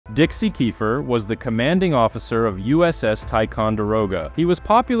Dixie Kiefer was the commanding officer of USS Ticonderoga. He was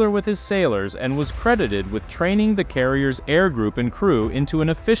popular with his sailors and was credited with training the carrier's air group and crew into an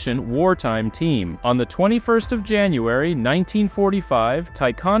efficient wartime team. On the 21st of January, 1945,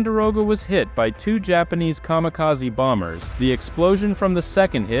 Ticonderoga was hit by two Japanese kamikaze bombers. The explosion from the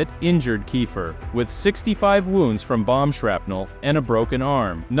second hit injured Kiefer, with 65 wounds from bomb shrapnel and a broken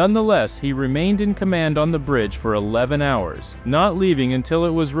arm. Nonetheless, he remained in command on the bridge for 11 hours, not leaving until it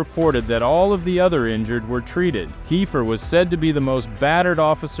was reported that all of the other injured were treated. Kiefer was said to be the most battered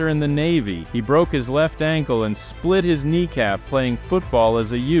officer in the Navy. He broke his left ankle and split his kneecap playing football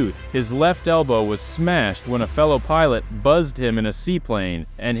as a youth. His left elbow was smashed when a fellow pilot buzzed him in a seaplane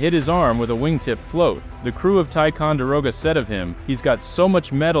and hit his arm with a wingtip float. The crew of Ticonderoga said of him, "He's got so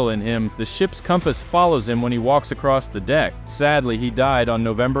much metal in him, the ship's compass follows him when he walks across the deck." Sadly, he died on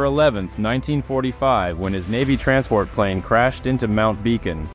November 11, 1945, when his Navy transport plane crashed into Mount Beacon.